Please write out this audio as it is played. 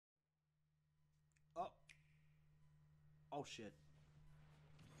Oh shit.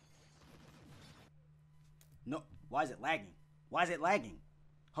 No, why is it lagging? Why is it lagging?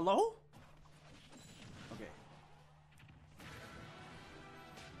 Hello? Okay.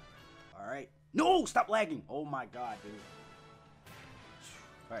 Alright. No, stop lagging. Oh my god, dude.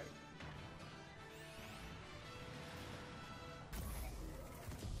 Alright.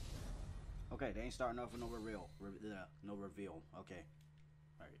 Okay, they ain't starting off with no reveal. No reveal. Okay.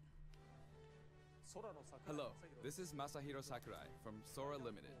 Alright. Hello, this is Masahiro Sakurai from Sora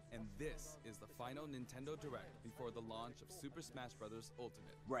Limited, and this is the final Nintendo Direct before the launch of Super Smash Bros.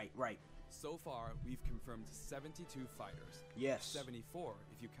 Ultimate. Right. So far, we've confirmed 72 fighters. Yes. 74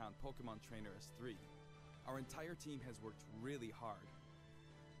 if you count Pokemon Trainer as 3. Our entire team has worked really hard.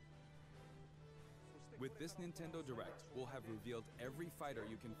 With this Nintendo Direct, we'll have revealed every fighter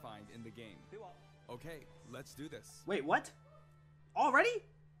you can find in the game. Okay, let's do this. Wait, what? Already?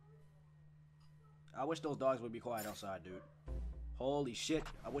 I wish those dogs would be quiet outside, dude. Holy shit.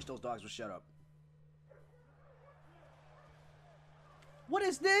 I wish those dogs would shut up. What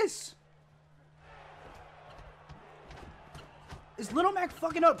is this? Is Little Mac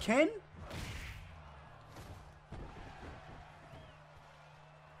fucking up Ken?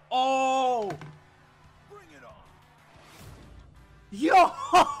 Oh! Bring it on. Yo!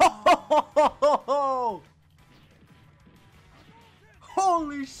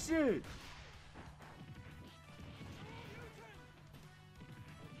 Holy shit!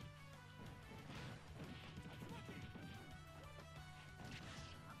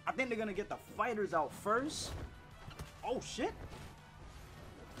 I think they're gonna get the fighters out first. Oh shit!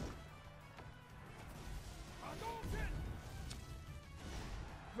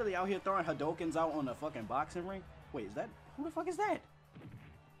 Really out here throwing Hadokens out on the fucking boxing ring? Wait, is that who the fuck is that?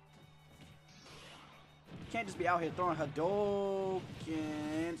 Can't just be out here throwing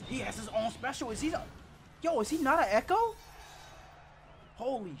Hadokens. He has his own special. Is he yo, is he not an Echo?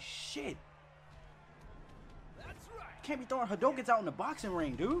 Holy shit. That's right. Can't be throwing Hadokens out in the boxing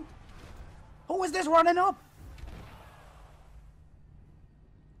ring, dude. Who is this running up?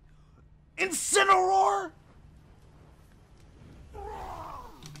 Incineroar?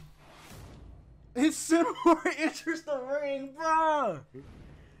 Incineroar enters the ring, bro.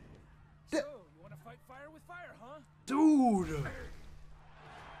 So, you want to fight fire with fire, huh? Dude.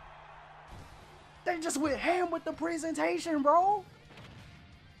 They just went ham with the presentation, bro.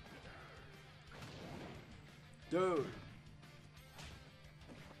 Dude.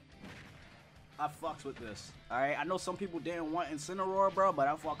 I fucks with this. Alright, I know some people didn't want Incineroar, bro, but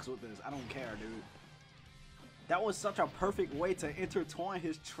I fucks with this. I don't care, dude. That was such a perfect way to intertwine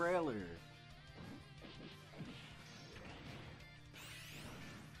his trailer.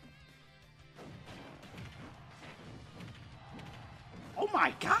 Oh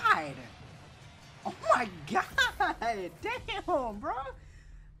my god! Oh my god! Damn, bro!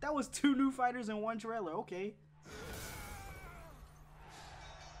 That was 2 new fighters in 1 trailer. Okay.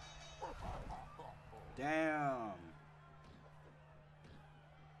 Damn.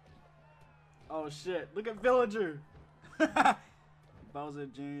 Oh shit! Look at Villager. Bowser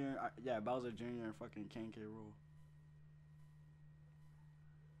Jr. Yeah, Bowser Jr. and fucking King K. Rool.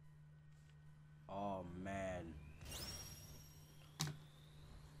 Oh man.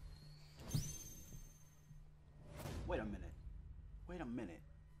 Wait a minute. Wait a minute.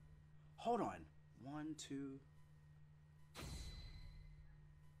 Hold on. 1, 2.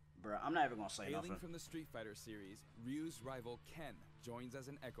 Bruh, I'm not even gonna say Hailing nothing. from the Street Fighter series, Ryu's rival Ken joins as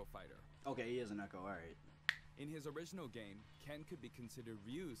an Echo Fighter. Okay, he is an Echo, alright. In his original game, Ken could be considered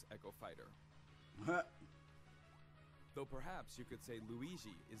Ryu's Echo Fighter. Though perhaps you could say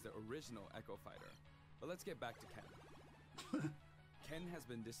Luigi is the original Echo Fighter. But let's get back to Ken. Ken has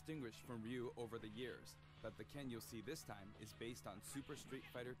been distinguished from Ryu over the years, but the Ken you'll see this time is based on Super Street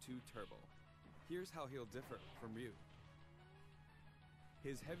Fighter 2 Turbo. Here's how he'll differ from Ryu.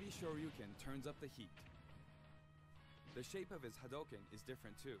 His heavy Shoryuken turns up the heat. The shape of his Hadoken is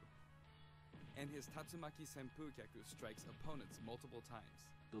different too. And his Tatsumaki Senpukyaku strikes opponents multiple times.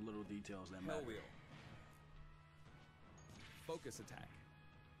 The little details that Hell matter. Wheel. Focus Attack.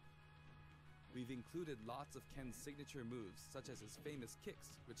 We've included lots of Ken's signature moves, such as his famous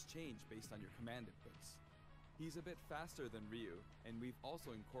kicks, which change based on your command inputs. He's a bit faster than Ryu, and we've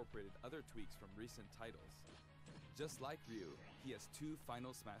also incorporated other tweaks from recent titles. Just like Ryu, he has 2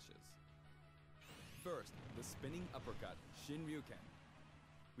 final smashes. First, the spinning uppercut, Shinryuken.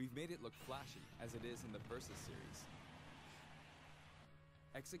 We've made it look flashy, as it is in the Versus series.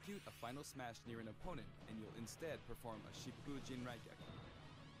 Execute a final smash near an opponent, and you'll instead perform a Shippu Jinraigyaku.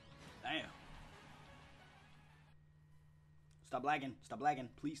 Damn. Stop lagging. Stop lagging.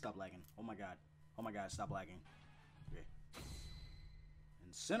 Please stop lagging. Oh my god. Oh my god, stop lagging. Okay.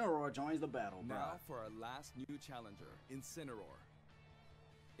 Incineroar joins the battle, bro. Now for our last new challenger, Incineroar.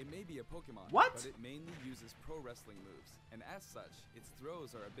 It may be a Pokemon, What? but it mainly uses pro wrestling moves, and as such, its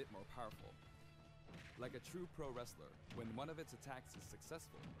throws are a bit more powerful. Like a true pro wrestler, when one of its attacks is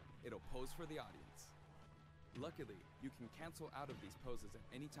successful, it'll pose for the audience. Luckily, you can cancel out of these poses at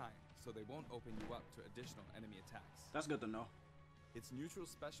any time, so they won't open you up to additional enemy attacks. That's good to know. Its neutral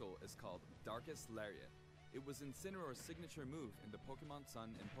special is called Darkest Lariat. It was Incineroar's signature move in the Pokemon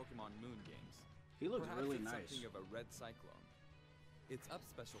Sun and Pokemon Moon games. He looks Perhaps really it's nice. something of a red cyclone. Its up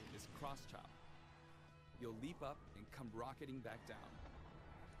special is Cross Chop. You'll leap up and come rocketing back down.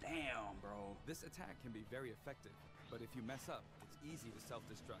 Damn, bro. This attack can be very effective, but if you mess up, it's easy to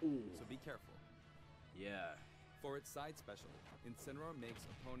self-destruct, Ooh. so be careful. Yeah. For its side special, Incineroar makes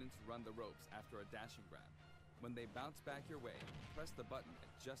opponents run the ropes after a dashing grab. When they bounce back your way, press the button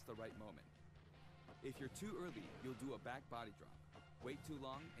at just the right moment. If you're too early, you'll do a back body drop. Wait too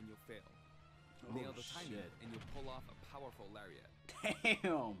long and you'll fail. Oh, Nail the timing shit. and you'll pull off a powerful lariat.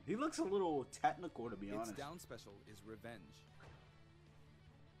 Damn. He looks a little technical, to be Its honest. down special is Revenge.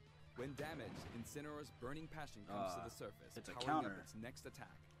 When damaged, Incineroar's burning passion comes to the surface, it's a powering counter. up its next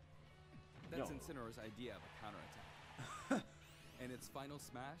attack. That's Yo. Incineroar's idea of a counterattack. And its final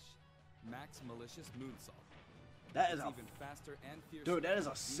smash, Max Malicious Moonsault. That is It's a even faster and fiercer. dude. That is a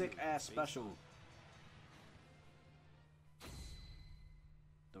than sick Demon ass Face special.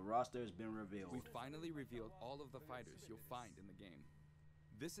 The roster has been revealed. We finally revealed all of the fighters you'll find in the game.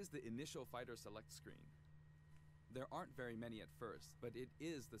 This is the initial fighter select screen. There aren't very many at first, but it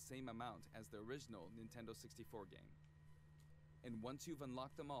is the same amount as the original Nintendo 64 game. And once you've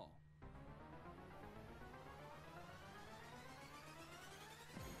unlocked them all,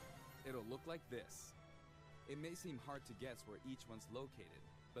 it'll look like this. It may seem hard to guess where each one's located,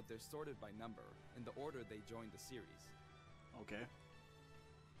 but they're sorted by number in the order they joined the series. Okay.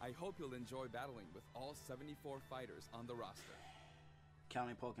 I hope you'll enjoy battling with all 74 fighters on the roster.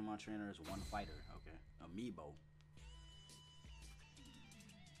 Counting Pokemon trainer is one fighter. Okay. Amiibo.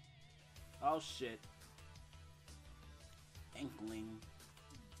 Oh shit. Inkling.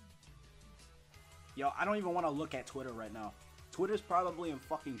 Yo, I don't even want to look at Twitter right now. Twitter's probably in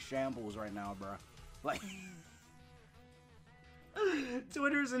fucking shambles right now, bro. Like,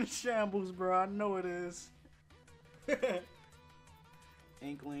 Twitter's in shambles, bro. I know it is.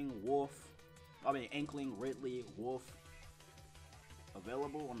 Inkling, Wolf. I mean, Inkling, Ridley, Wolf.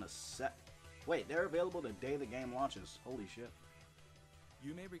 Available on the set. Wait, they're available the day the game launches. Holy shit.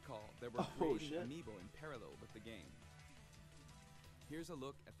 You may recall there were Oh, creating shit. Amiibo in parallel with the game. Here's a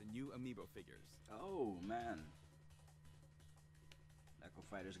look at the new Amiibo figures. Oh, man. Echo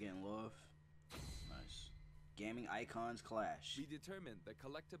Fighters getting love. Nice. Gaming icons clash. We determined that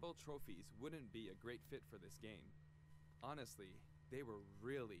collectible trophies wouldn't be a great fit for this game. Honestly, they were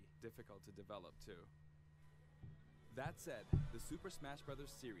really difficult to develop too. That said, the Super Smash Bros.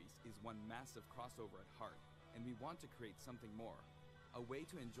 Series is one massive crossover at heart, and we want to create something more. A way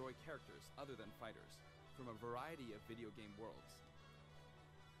to enjoy characters other than fighters, from a variety of video game worlds.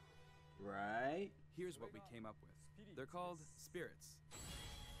 Right? Here's what we came up with. They're called Spirits.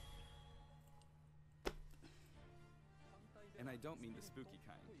 And I don't mean the spooky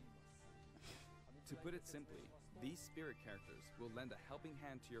kind. To put it simply, these spirit characters will lend a helping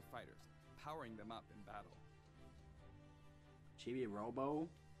hand to your fighters, powering them up in battle. Chibi Robo?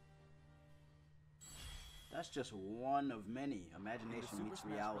 That's just one of many. In the Imagination Super meets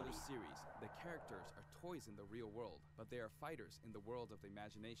Smash reality. Bros. Series, the characters are toys in the real world, but they are fighters in the world of the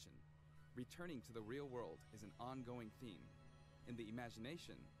imagination. Returning to the real world is an ongoing theme. In the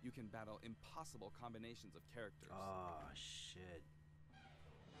imagination, you can battle impossible combinations of characters. Oh, shit.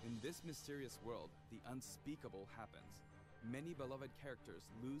 In this mysterious world, the unspeakable happens. Many beloved characters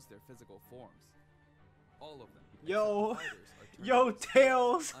lose their physical forms. All of them. except Yo. the fighters are turned Yo, into spirits,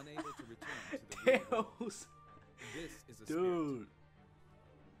 Tails. unable to return to the real world. Tails. This is a spirit. Dude.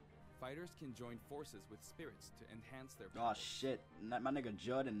 Fighters can join forces with spirits to enhance their Oh, powers. shit. My nigga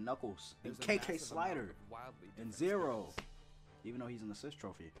Judd and Knuckles. And There's a KK massive amount Slider. of wildly And different Zero. spirits. Even though he's an assist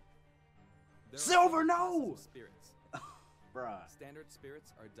trophy. There are Silver, seven classes no! of spirits. Bruh. Standard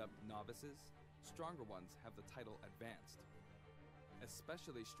spirits are dubbed novices. Stronger ones have the title advanced.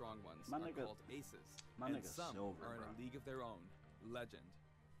 Especially strong ones My are nigga- called aces. my and nigga some Silver, are in bro. a league of their own. Legend.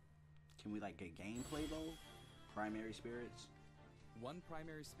 Can we like get gameplay though? Primary spirits? One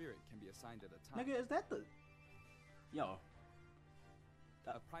primary spirit can be assigned at a time. Nigga, is that the... Yo.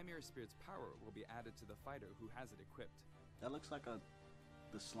 A primary spirit's power will be added to the fighter who has it equipped. That looks like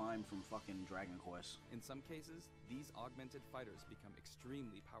the slime from fucking Dragon Quest. In some cases, these augmented fighters become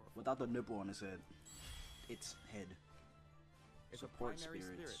extremely powerful. Without the nipple on his head. Its head. If Support a primary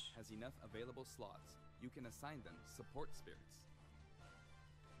spirit spirits. has enough available slots, you can assign them support spirits.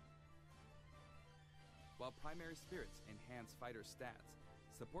 While primary spirits enhance fighter stats,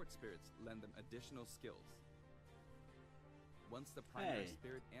 support spirits lend them additional skills. Once the primary Hey.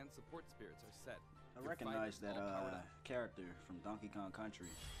 spirit and support spirits are set, I your recognize fighters that all powered up. character from Donkey Kong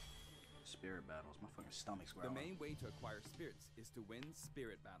Country. Spirit battles. My fucking stomach's The growling. main way to acquire spirits is to win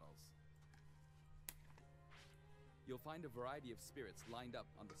spirit battles. You'll find a variety of spirits lined up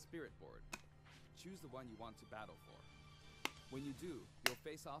on the spirit board. Choose the one you want to battle for. When you do, you'll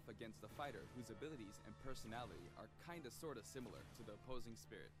face off against a fighter whose abilities and personality are kinda sorta similar to the opposing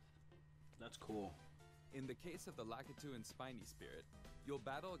spirit. That's cool. In the case of the Lakitu and Spiny spirit, you'll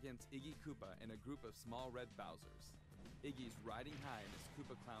battle against Iggy Koopa and a group of small red Bowsers. Iggy's riding high in his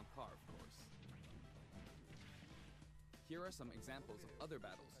Koopa Clown car, of course. Here are some examples of other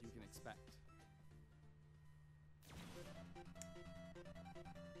battles you can expect.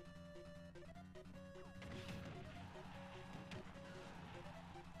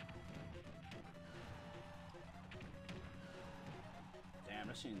 Damn,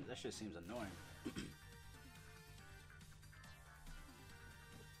 that shit seems annoying.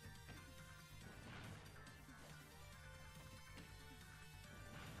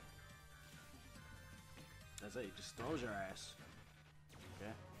 That's it, he just throws your ass.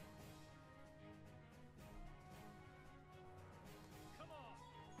 Okay. Come on!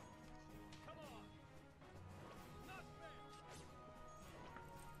 Come on! Not fair!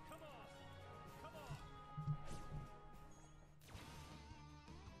 Come on! Come on!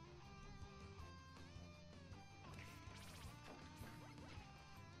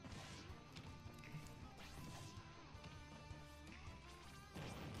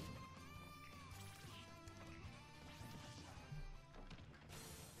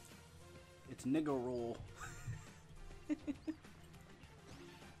 It's nigga rule.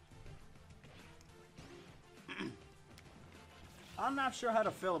 I'm not sure how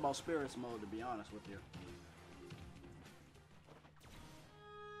to feel about spirits mode, to be honest with you.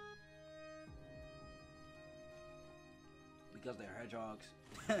 Because they're hedgehogs.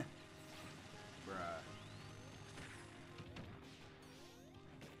 Bruh.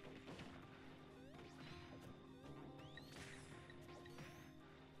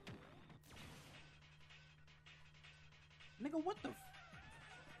 Nigga, what the f—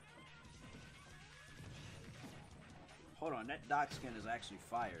 Hold on, that dock skin is actually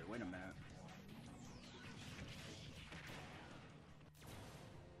fire. Wait a minute.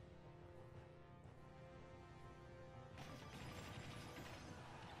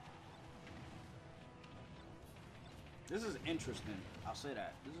 This is interesting. I'll say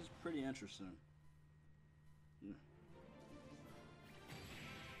that. This is pretty interesting. Hmm.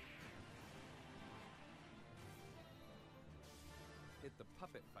 Hit the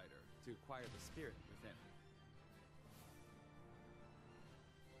puppet fighter to acquire the spirit within.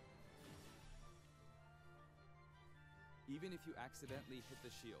 Even if you accidentally hit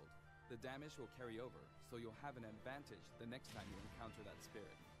the shield, the damage will carry over, so you'll have an advantage the next time you encounter that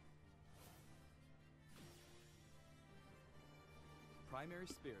spirit. Primary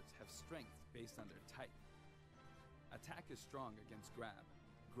spirits have strength based on their type. Attack is strong against grab,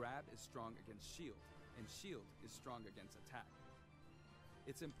 grab is strong against shield, and shield is strong against attack.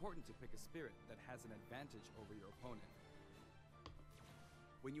 It's important to pick a spirit that has an advantage over your opponent.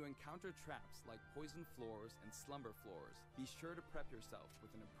 When you encounter traps like poison floors and slumber floors, be sure to prep yourself with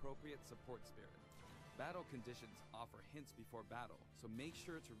an appropriate support spirit. Battle conditions offer hints before battle, so make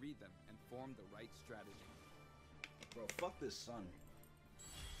sure to read them and form the right strategy. Bro, fuck this sun.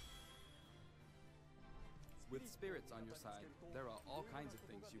 With spirits on your side, there are all kinds of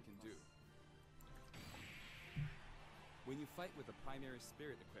things you can do. When you fight with a primary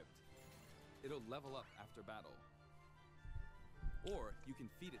spirit equipped, it'll level up after battle. Or you can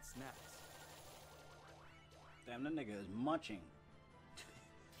feed it snacks. Damn, that nigga is munching.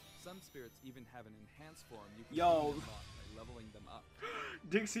 Some spirits even have an enhanced form you can Yo. unlock by leveling them up.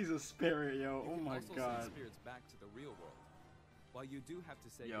 Dixie's a spirit, yo. You Oh can my also god. send spirits back to the real world. While you do have to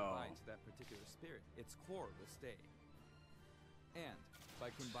say Yo. goodbye to that particular spirit, its core will stay. And by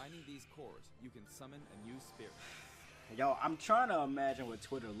combining these cores, you can summon a new spirit. Yo, I'm trying to imagine what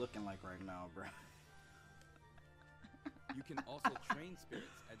Twitter looking like right now, bro. You can also train spirits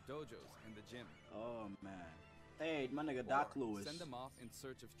at dojos and the gym. Oh man. Hey, my nigga Doc Or Lewis. send them off in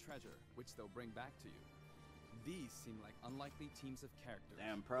search of treasure, which they'll bring back to you. These seem like unlikely teams of characters.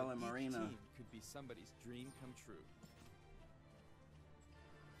 Damn, Pearl but and each Marina. team could be somebody's dream come true.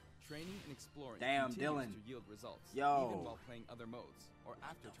 Training and exploring Damn, continues Dylan. to yield results, Yo. even while playing other modes, or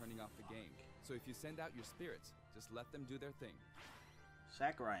after turning off the game. So if you send out your spirits, just let them do their thing.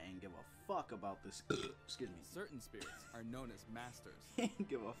 Sakurai ain't give a fuck about this. Excuse me. Certain spirits are known as masters. He ain't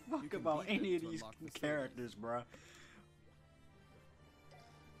give a You fuck can about beat them any of to these unlock the characters, bruh.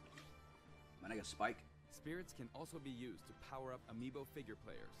 My nigga Spike. Spirits can also be used to power up amiibo figure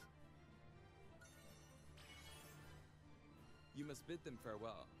players. You must bid them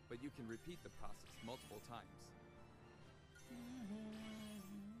farewell, but you can repeat the process multiple times.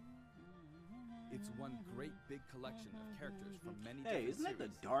 It's one great big collection of characters from many Hey, different isn't that the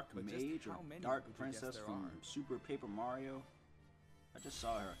series, Dark but just Mage or how many Dark would you guess Princess there from are? Super Paper Mario? I just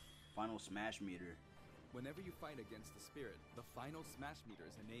saw her final smash meter. Whenever you fight against a spirit, the final smash meter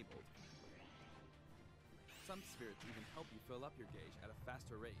is enabled. Some spirits even help you fill up your gauge at a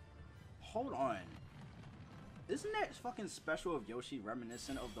faster rate. Hold on. Isn't that fucking special of Yoshi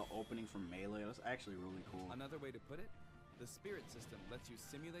reminiscent of the opening from Melee? That's actually really cool. Another way to put it, the spirit system lets you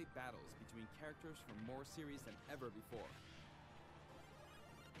simulate battles between characters from more series than ever before.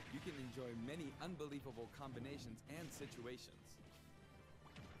 You can enjoy many unbelievable combinations and situations.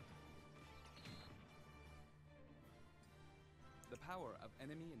 The power of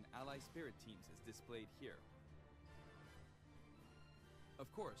enemy and ally spirit teams is displayed here. Of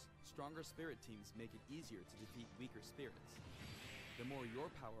course, stronger spirit teams make it easier to defeat weaker spirits. The more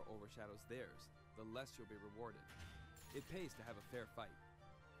your power overshadows theirs, the less you'll be rewarded. It pays to have a fair fight.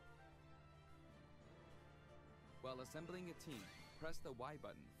 While assembling a team, press the Y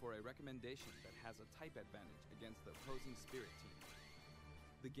button for a recommendation that has a type advantage against the opposing spirit team.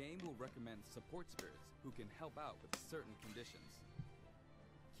 The game will recommend support spirits who can help out with certain conditions.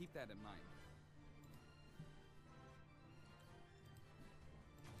 Keep that in mind.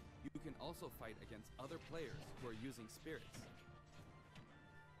 You can also fight against other players who are using spirits.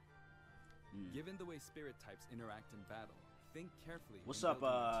 Given the way spirit types interact in battle, think carefully. What's when up,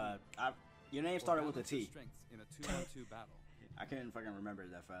 building a team, your name or started with a balance your T. strengths in a 2-on-2 battle. I couldn't fucking remember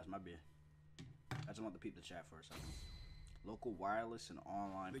it that fast, my bad. I just want to peep the chat for a second. Local wireless and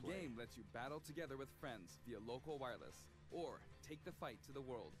online The play. game lets you battle together with friends via local wireless, or take the fight to the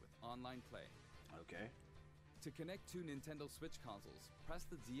world with online play. Okay. To connect two Nintendo Switch consoles, press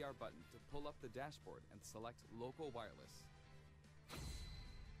the DR button to pull up the dashboard and select local wireless.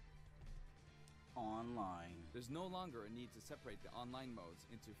 Online. There's no longer a need to separate the online modes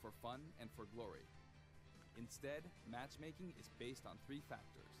into for fun and for glory. Instead, matchmaking is based on 3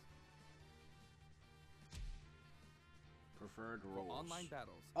 factors. Preferred For roles. online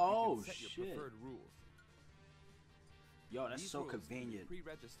battles, Oh, you can set shit. your preferred rules. Yo, that's These so rules can be convenient.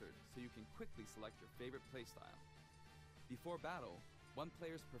 pre-registered, so you can quickly select your favorite playstyle. Before battle, one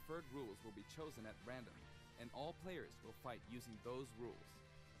player's preferred rules will be chosen at random, and all players will fight using those rules.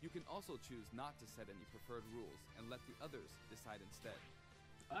 You can also choose not to set any preferred rules and let the others decide instead.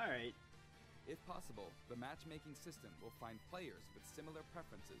 Alright. If possible, the matchmaking system will find players with similar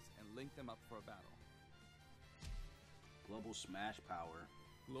preferences and link them up for a battle. Global Smash Power.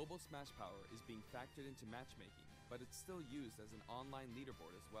 Global Smash Power is being factored into matchmaking, but it's still used as an online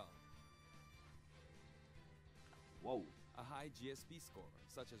leaderboard as well. Whoa. A high GSP score,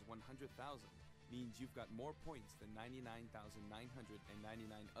 such as 100,000, means you've got more points than 99,999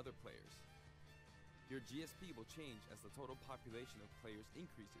 other players. Your GSP will change as the total population of players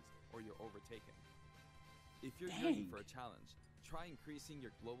increases or you're overtaken. If you're yearning for a challenge, try increasing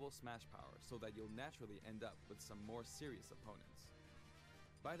your global Smash Power so that you'll naturally end up with some more serious opponents.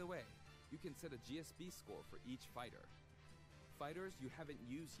 By the way, you can set a GSP score for each fighter. Fighters you haven't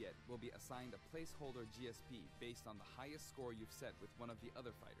used yet will be assigned a placeholder GSP based on the highest score you've set with one of the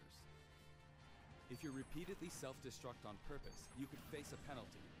other fighters. If you repeatedly self-destruct on purpose, you could face a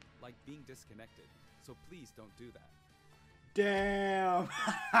penalty, like being disconnected, so please don't do that. Damn!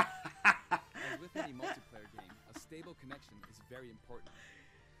 As with any multiplayer game, a stable connection is very important.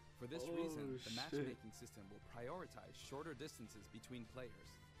 For this reason, the matchmaking system will prioritize shorter distances between players.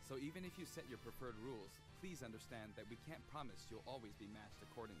 So even if you set your preferred rules, please understand that we can't promise you'll always be matched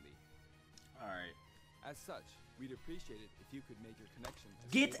accordingly. Alright. As such, we'd appreciate it if you could make your connection as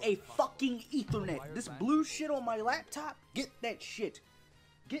Get stable a as possible. fucking Ethernet. This blue shit on my laptop, get that shit.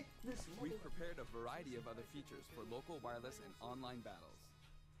 Get this. We've prepared a variety of other features for local wireless and online battles.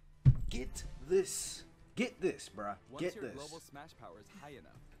 Get this. Get this, bruh. Once Get your this. global smash power is high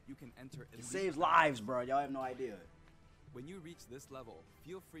enough, you can enter It elite saves battles. lives, bro. Y'all have no idea. When you reach this level,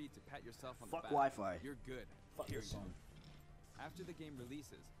 feel free to pat yourself on Fuck the back. Wi-Fi. You're good. Fuck Period. this song. After the game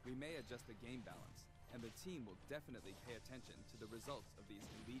releases, we may adjust the game balance, and the team will definitely pay attention to the results of these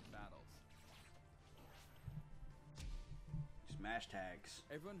elite battles. Just Smash tags.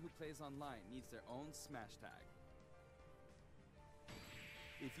 Everyone who plays online needs their own smash tag.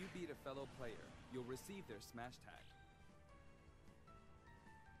 If you beat a fellow player, you'll receive their smash tag.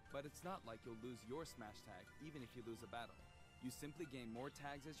 But it's not like you'll lose your smash tag even if you lose a battle. You simply gain more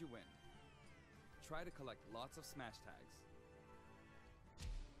tags as you win. Try to collect lots of smash tags.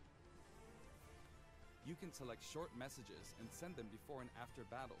 You can select short messages and send them before and after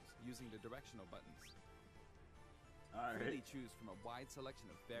battles using the directional buttons. Alright. Freely choose from a wide selection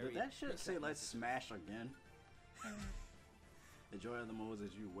of varied. Did that shit say preset let's messages. smash again? Enjoy other modes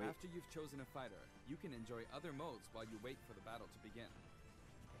as you wait. After you've chosen a fighter, you can enjoy other modes while you wait for the battle to begin.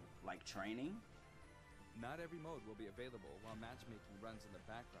 Like training? Not every mode will be available while matchmaking runs in the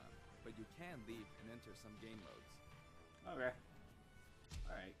background, but you can leave and enter some game modes. Okay.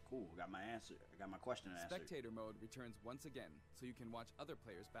 Alright, cool. Got my answer. I got my question answered. Spectator mode returns once again, so you can watch other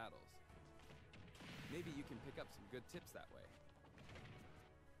players' battles. Maybe you can pick up some good tips that way.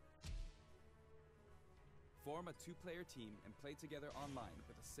 Form a 2-player team and play together online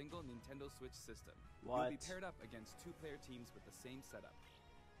with a single Nintendo Switch system. What? You'll be paired up against 2-player teams with the same setup.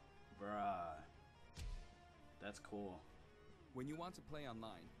 Bruh. That's cool. When you want to play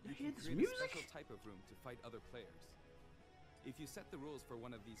online, you hear can this create a music? special type of room to fight other players. If you set the rules for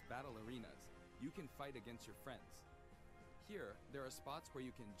one of these battle arenas, you can fight against your friends. Here, there are spots where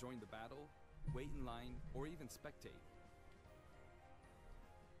you can join the battle, wait in line, or even spectate.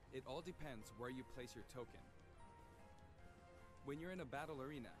 It all depends where you place your token. When you're in a battle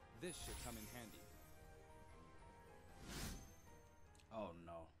arena, this should come in handy. Oh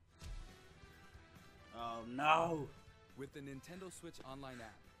no. Oh no! With the Nintendo Switch Online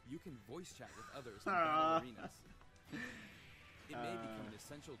app, you can voice chat with others in battle arenas. It may become an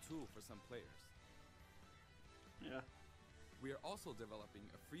essential tool for some players. Yeah. We are also developing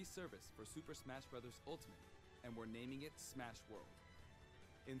a free service for Super Smash Bros. Ultimate, and we're naming it Smash World.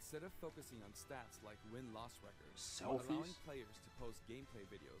 Instead of focusing on stats like win-loss records, we're allowing Selfies? players to post gameplay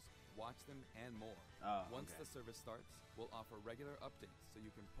videos, watch them, and more. Oh, Once okay. the service starts, we'll offer regular updates so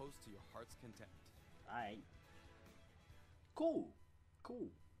you can post to your heart's content. Alright. Cool. Cool.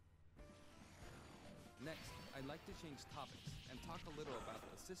 Next, I'd like to change topics and talk a little about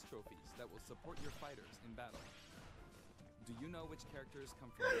assist trophies that will support your fighters in battle. Do you know which characters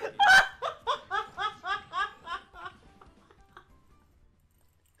come from your game?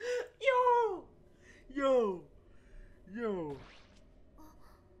 Yo! Yo! Yo!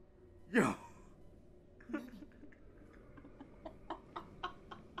 Yo!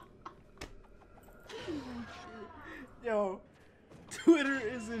 Yo! Twitter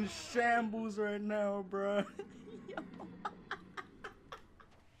is in shambles right now, bruh.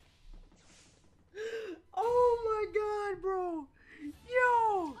 Oh my god, bro!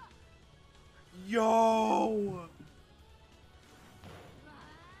 Yo! Yo!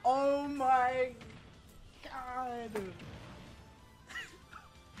 Oh my god! Here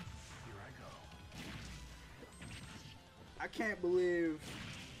I go. I can't believe.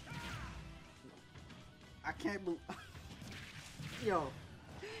 I can't believe. Yo,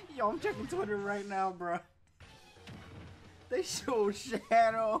 I'm checking Twitter right now, bro. They showed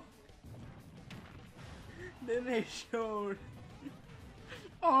Shadow. Then they showed.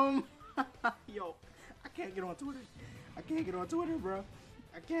 Yo, I can't get on Twitter. I can't get on Twitter, bro.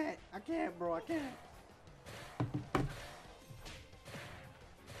 I can't, bro. I can't.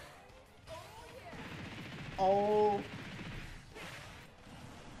 Oh.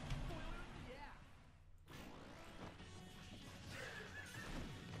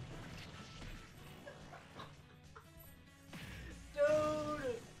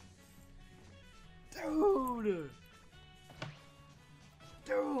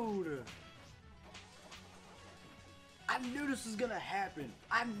 Dude. I knew this was gonna happen.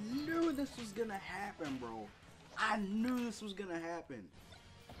 I knew this was gonna happen, bro. I knew this was gonna happen.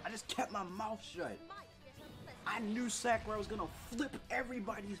 I just kept my mouth shut. I knew Sakurai was gonna flip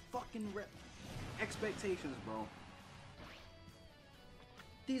everybody's fucking expectations, bro.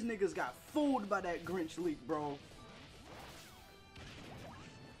 These niggas got fooled by that Grinch leak, bro.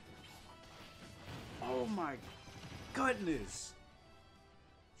 Oh my goodness.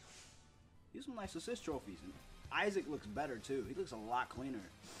 These are some nice assist trophies. And Isaac looks better too. He looks a lot cleaner.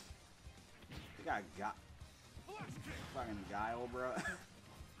 They got fucking Guile, bro.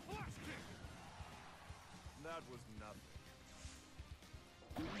 That was nothing.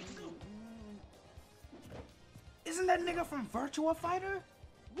 Isn't that nigga from Virtua Fighter?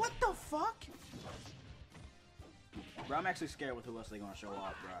 What the fuck? Bro, I'm actually scared with who else they gonna show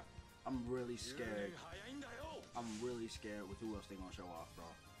off, bro. I'm really scared. I'm really scared with who else they gonna show off, bro.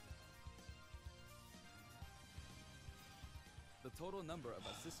 The total number of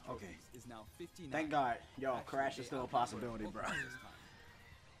assist Okay. trophies is now 59. Thank God. Yo, Actually, Crash they is still a outnumbered possibility, bro. Pokemon this time.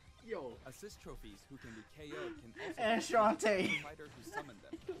 Yo. Assist trophies who can be KO'd can also And be given to Shantae. the fighter who summoned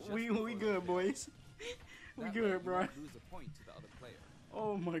them. just We before they good, fail. boys. We That good, way you bro. won't lose a point to the other player.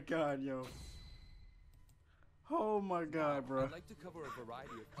 Oh my God, yo. Oh my God, Now, bro. I'd like to cover a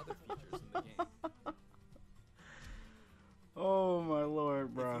variety of other features in the game. Oh my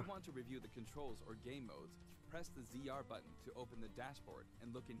Lord, bro. If you want to review the controls or game modes, press the ZR button to open the dashboard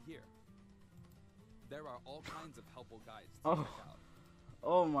and look in here. There are all kinds of helpful guides to check out.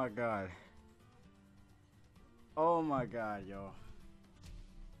 Oh my God. Oh my God, yo.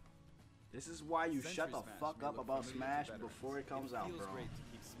 This is why you Century shut the Smash fuck may up look about familiar Smash to veterans. before it comes out, feels bro. great to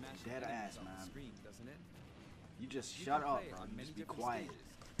keep smashing Dead enemies ass, on the man. screen, doesn't it? You just You shut can up, play it bro. on many Just be different quiet.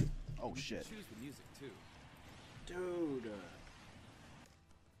 stages. Oh You can shit. choose the music too. Dude.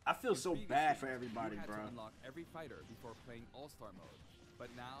 I feel so Previously, bad for everybody, you had bro. to unlock every fighter before playing All-Star mode, but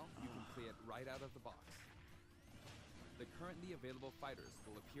now you can play it right out of the box. The currently available fighters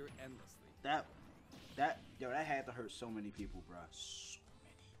will appear endlessly. Yo, that had to hurt so many people, bro. So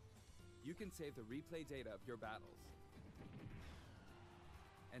many. You can save the replay data of your battles.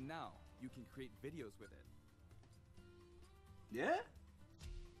 And now, you can create videos with it. Yeah?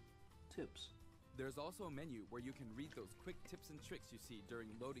 Tips. There's also a menu where you can read those quick tips and tricks you see during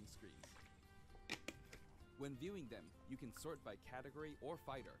loading screens. When viewing them, you can sort by category or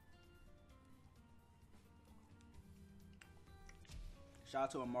fighter. Shout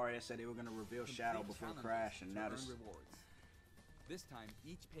out to Amari that said they were gonna reveal Shadow Complete before challenges Crash, and to now earn this. rewards. This time,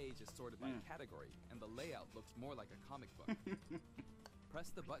 each page is sorted by category, and the layout looks more like a comic book. Press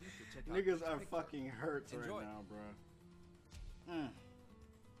the button to check out Niggas each are picture. fucking hurts Enjoy. right now, bro.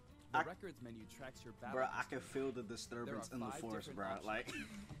 The I- records menu tracks your battle. Bro, I can history. feel the disturbance There in are the 5 force, different bro. options. Like,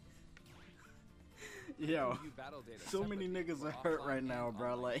 You yo, can view battle data so many separately niggas for are hurt offline right and now,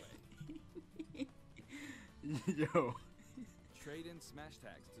 bro. online Like, play. yo, Trade in smash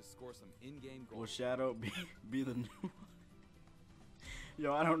tags to score some in-game will gold. Shadow be the new?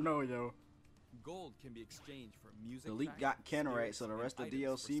 Yo, I don't know, yo. Gold can be exchanged for music. The leak tracks, got Ken right, spirits, so the and rest of items for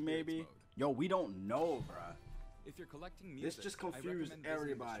DLC spirits maybe. mode. Yo, we don't know, bro. If you're collecting This music, just I confused recommend visiting the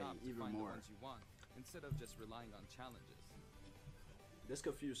everybody shop to even find more. The ones you want, instead of just relying on challenges. This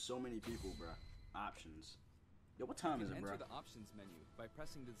confused so many people, bro. Options. Yo, what time You is can it, bro? enter the options menu by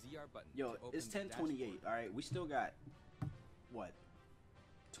pressing the ZR button. Yo, to open it's the 10:28. dashboard. All right, we still got what?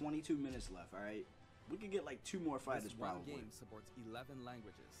 22 minutes left. All right, we could get like 2 more fighters This one probably. game supports 11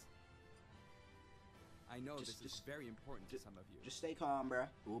 languages. I know this is very important to some of you. Just stay calm, bro.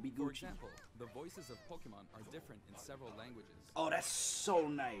 We'll be For Gucci. example, the voices of Pokemon are different in several languages. Oh, that's so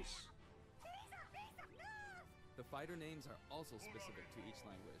nice. The fighter names are also specific to each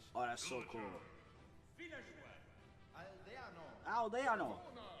language. Oh, that's so cool. Aldeano.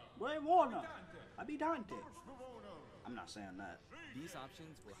 Buona. Abitante. I'm not saying that. These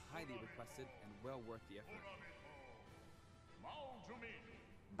options were highly requested and well worth the effort.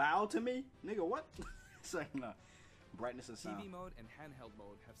 Bow to me? Nigga, what? It's like, nah. Brightness and sound. TV mode and handheld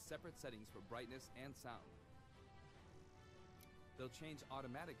mode have separate settings for brightness and sound. They'll change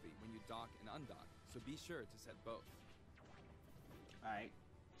automatically when you dock and undock, so be sure to set both. Alright.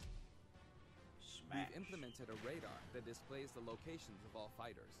 Smash. We've implemented a radar that displays the locations of all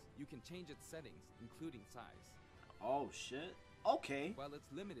fighters. You can change its settings, including size. Oh, shit. Okay. While it's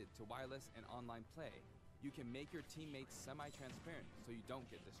limited to wireless and online play, you can make your teammates semi-transparent so you don't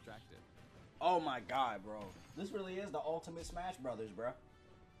get distracted. Oh my god, bro. This really is the ultimate Smash Brothers, bro.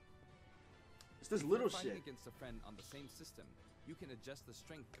 It's this If little you're fighting shit. against a friend on the same system, you can adjust the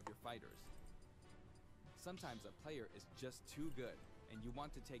strength of your fighters. Sometimes a player is just too good, and you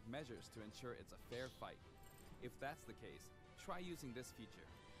want to take measures to ensure it's a fair fight. If that's the case, try using this feature.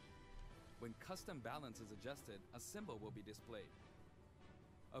 When custom balance is adjusted, a symbol will be displayed.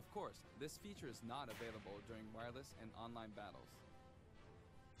 Of course, this feature is not available during wireless and online battles.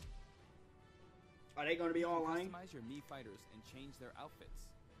 Are they gonna be online? Customize your Mii fighters and change their outfits.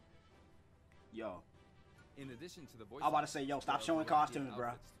 Yo. In addition to the voice, I'm about to say, yo, stop there are a showing variety of costumes, bro.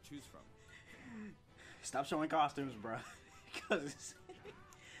 outfits to choose from. Stop showing costumes, bro. Because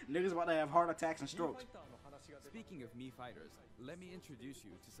niggas about to have heart attacks and strokes. Speaking of Mii fighters, let me introduce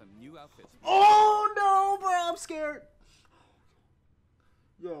you to some new outfits. Oh no, bro, I'm scared.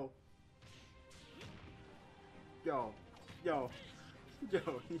 Yo. Yo. Yo.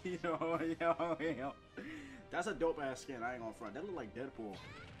 Yo. Yo. That's a dope ass skin, I ain't gonna front. That look like Deadpool.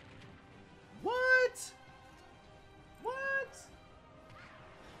 What? What?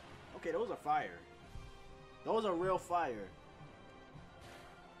 Okay, those are fire. Those are real fire.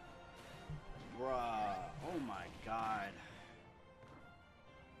 Bruh. Oh my god.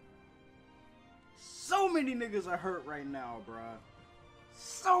 So many niggas are hurt right now, bruh.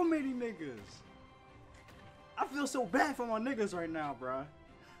 So many niggas. I feel so bad for my niggas right now, bruh.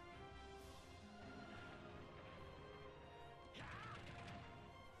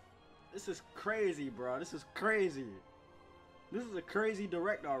 This is crazy, bro. This is crazy. This is a crazy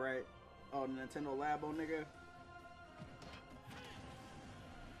direct, alright. Oh, Nintendo Labo, nigga.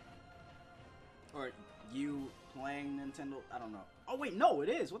 Or you playing Nintendo? I don't know. Oh, wait, no, it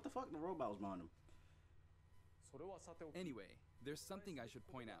is. What the fuck? The robot was behind him. Anyway, there's something I should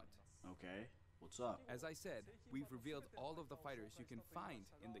point out. Okay, what's up? As I said, we've revealed all of the fighters you can find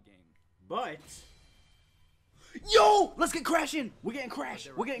in the game. But... Yo! Let's get crashing! We're getting Crash!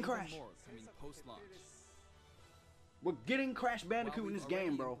 There We're are getting even Crash! more coming post-launch. We're getting Crash Bandicoot in this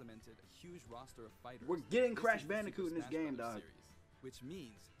game, bro. Implemented a huge roster of fighters. We're getting This Crash is the Bandicoot in Super this Smash game, Brothers dog. series, which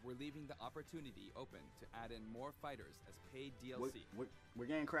means we're leaving the opportunity open to add in more fighters as paid We're, DLC. we're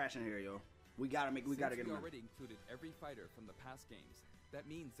getting Crash in here, yo. We gotta get him We in. already included every fighter from the past games. That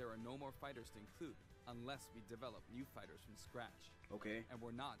means there are no more fighters to include unless we develop new fighters from scratch. Okay. And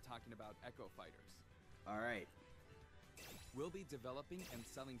we're not talking about Echo fighters. Alright. We'll be developing and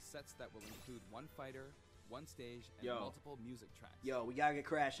selling sets that will include one fighter, one stage, and Yo. multiple music tracks. Yo, we gotta get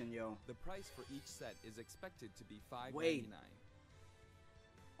crashing, yo. The price for each set is expected to be $5.99. Wait.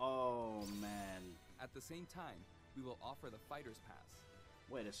 Oh, man. At the same time, we will offer the Fighters Pass.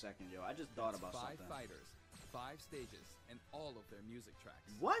 Wait a second, yo. I just thought about Five something. fighters, 5 stages, and all of their music tracks.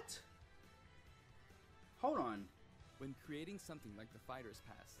 What? Hold on. When creating something like the Fighters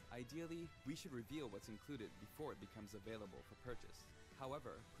Pass, ideally, we should reveal what's included before it becomes available for purchase.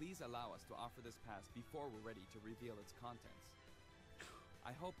 However, please allow us to offer this pass before we're ready to reveal its contents.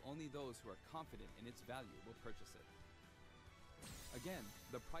 I hope only those who are confident in its value will purchase it. Again,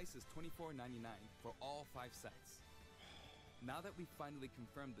 the price is $24.99 for all 5 sets. Now that we've finally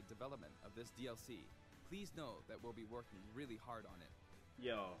confirmed the development of this DLC, please know that we'll be working really hard on it.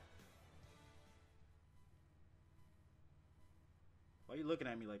 Yo. Why are you looking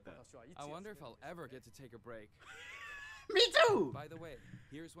at me like that? I wonder if I'll ever get to take a break. Me too! By the way,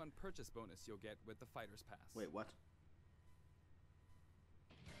 here's one purchase bonus you'll get with the Fighters Pass. Wait, what?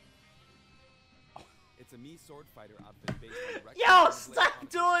 It's a Mii sword fighter outfit based on Rex Yo, and stop Blade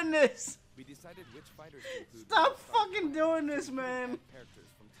doing this! We decided which fighters to include. Stop when we started fucking planning doing to this, man! add characters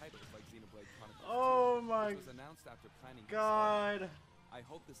from titles like Xenoblade Chronicles 2, Oh my which was announced after planning to start. god. I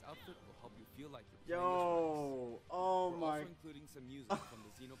hope this outfit will help you feel like you're playing as Rex. Yo. Oh We're my. also including some music from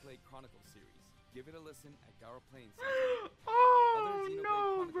the Xenoblade Chronicles series. Give it a listen at Gara Plains. Other Oh Xenoblade no,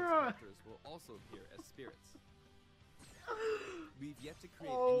 Chronicles bro. characters will also appear as spirits. We've yet to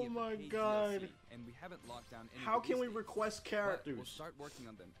create Oh any of my the paid God. DLC, and we haven't locked down any How can we release dates, request but characters? We'll start working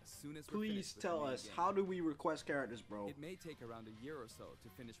on them as soon as we're Please finished with the tell main us, game. how do we request characters, bro? It may take around a year or so to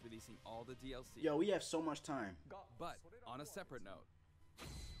finish releasing all the DLC. Yo, we have so much time. But on a separate note,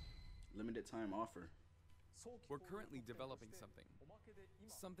 Limited time offer. we're currently developing something.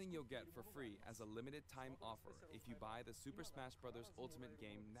 Something you'll get for free as a limited time offer if you buy the Super Smash Bros. Ultimate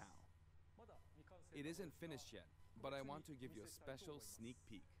game now. It isn't finished yet, but I want to give you a special sneak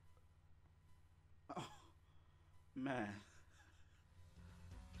peek. Oh, man.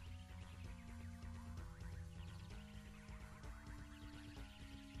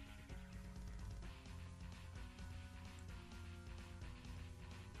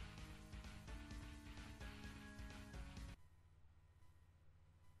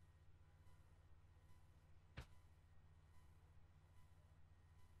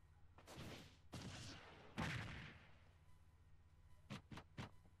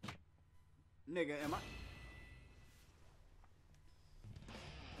 Nigga, am I?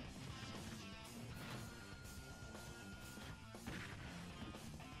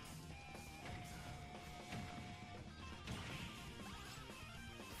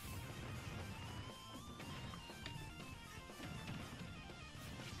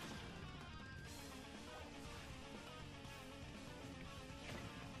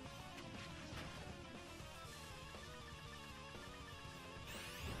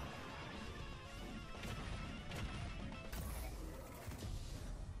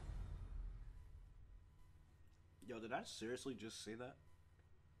 Yo, did I seriously just say that?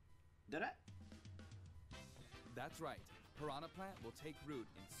 Did I? That's right, Piranha Plant will take root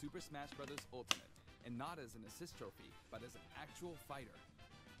in Super Smash Bros. Ultimate, and not as an assist trophy, but as an actual fighter.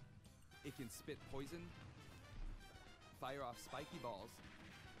 It can spit poison, fire off spiky balls,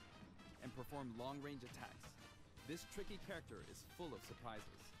 and perform long-range attacks. This tricky character is full of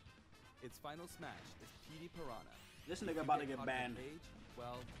surprises. Its final smash is PD Piranha, This If nigga you about to get caught in a banned. cage,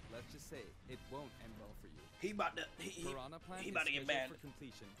 well, let's just say it won't end well for you. He about to Piranha Plant he is about to get scheduled banned. for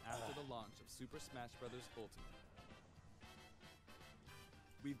completion after the launch of Super Smash Bros. Ultimate.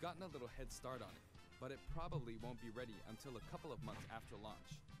 We've gotten a little head start on it, but it probably won't be ready until a couple of months after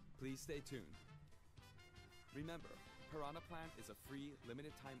launch. Please stay tuned. Remember, Piranha Plant is a free,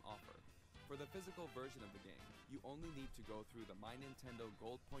 limited-time offer. For the physical version of the game, you only need to go through the My Nintendo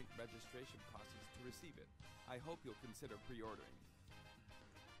Gold Point registration process to receive it. I hope you'll consider pre-ordering.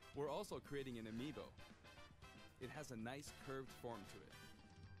 We're also creating an amiibo. It has a nice curved form to it.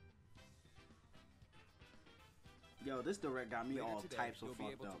 Yo, this direct got me Later all today, types of you'll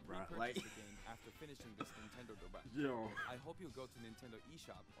be fucked able up, to bro. repurchase Like, the game after finishing this Nintendo Direct. yo, I hope you'll go to Nintendo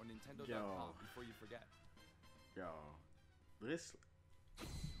eShop or Nintendo.com before you forget. yo, this.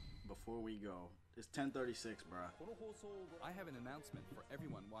 Before we go, it's 10:36, bro. I have an announcement for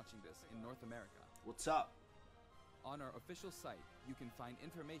everyone watching this in North America. What's up? On our official site, you can find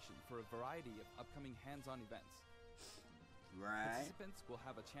information for a variety of upcoming hands-on events. Right. Participants will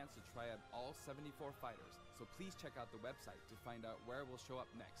have a chance to try out all 74 fighters, so please check out the website to find out where we'll show up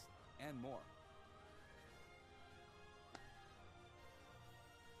next, and more.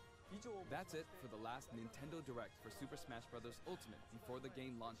 That's it for the last Nintendo Direct for Super Smash Bros. Ultimate before the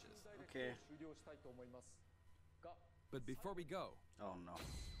game launches. Okay. But before we go, Oh no.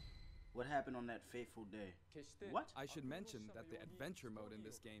 What happened on that fateful day? What? I should mention that the adventure mode in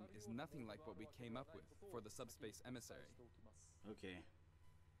this game is nothing like what we came up with for the Subspace Emissary. Okay.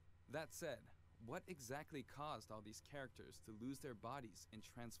 That said, what exactly caused all these characters to lose their bodies and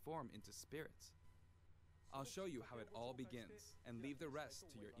transform into spirits? I'll show you how it all begins, and leave the rest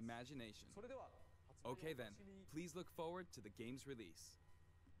to your imagination. Okay then, please look forward to the game's release.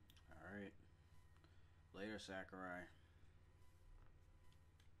 Alright. Later, Sakurai.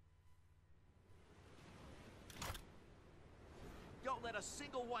 Don't let a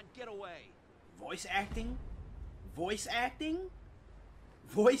single one get away. Voice acting? Voice acting?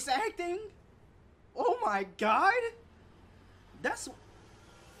 Voice acting? Oh my god! That's...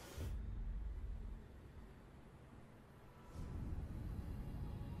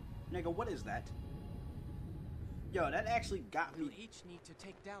 Nigga, what is that? Yo, that actually got me... We'll each need to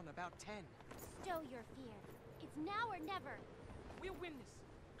take down about 10. Stow your fear. It's now or never. We'll win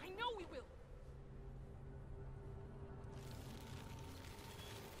this. I know we will.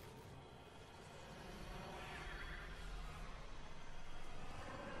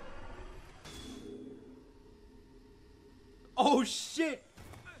 Oh shit!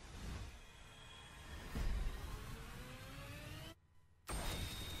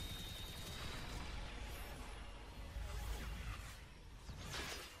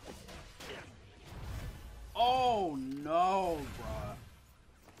 Oh no, bruh.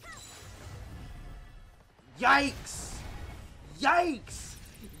 Yikes! Yikes!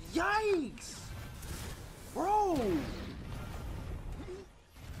 Yikes! Bro!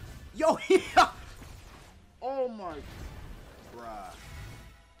 Yo, yeah! Oh my... Bruh.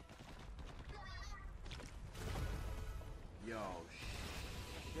 Yo,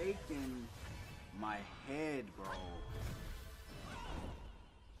 shaking my head, bro.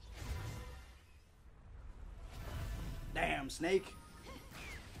 Damn, Snake.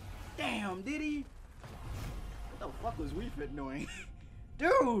 Damn, did he? What the fuck was Wii Fit doing?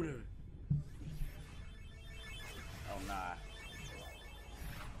 Dude! Oh, nah.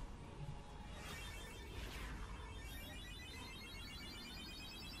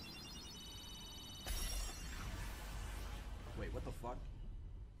 Wait, what the fuck?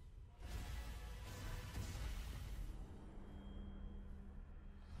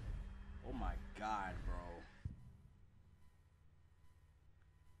 Oh my god, bro.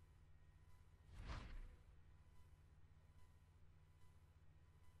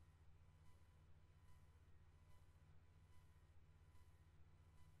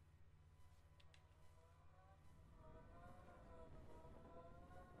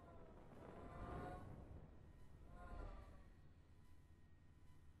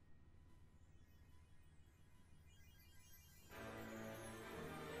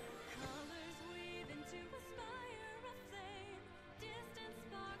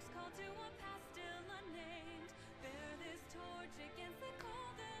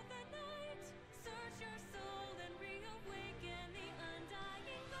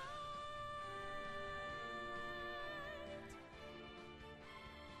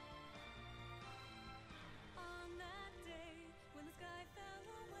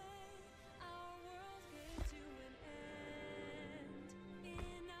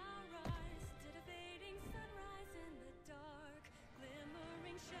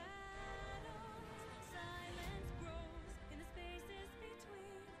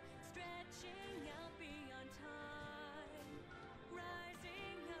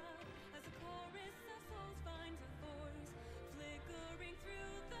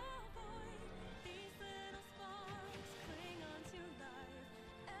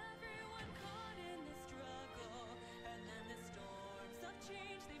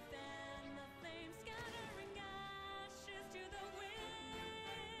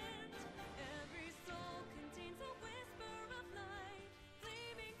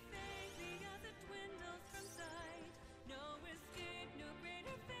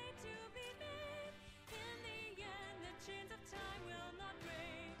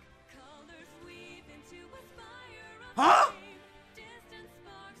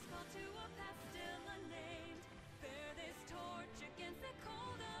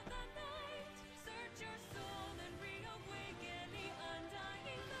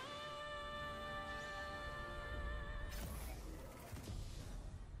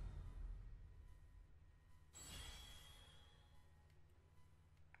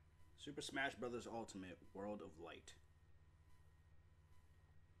 Super Smash Bros. Ultimate World of Light.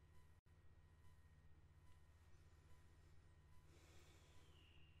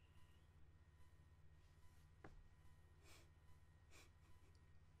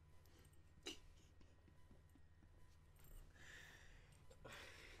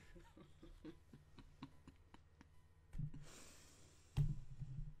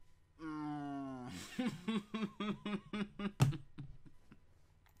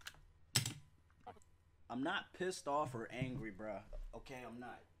 I'm not pissed off or angry, bruh. Okay, I'm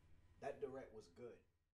not. That direct was good.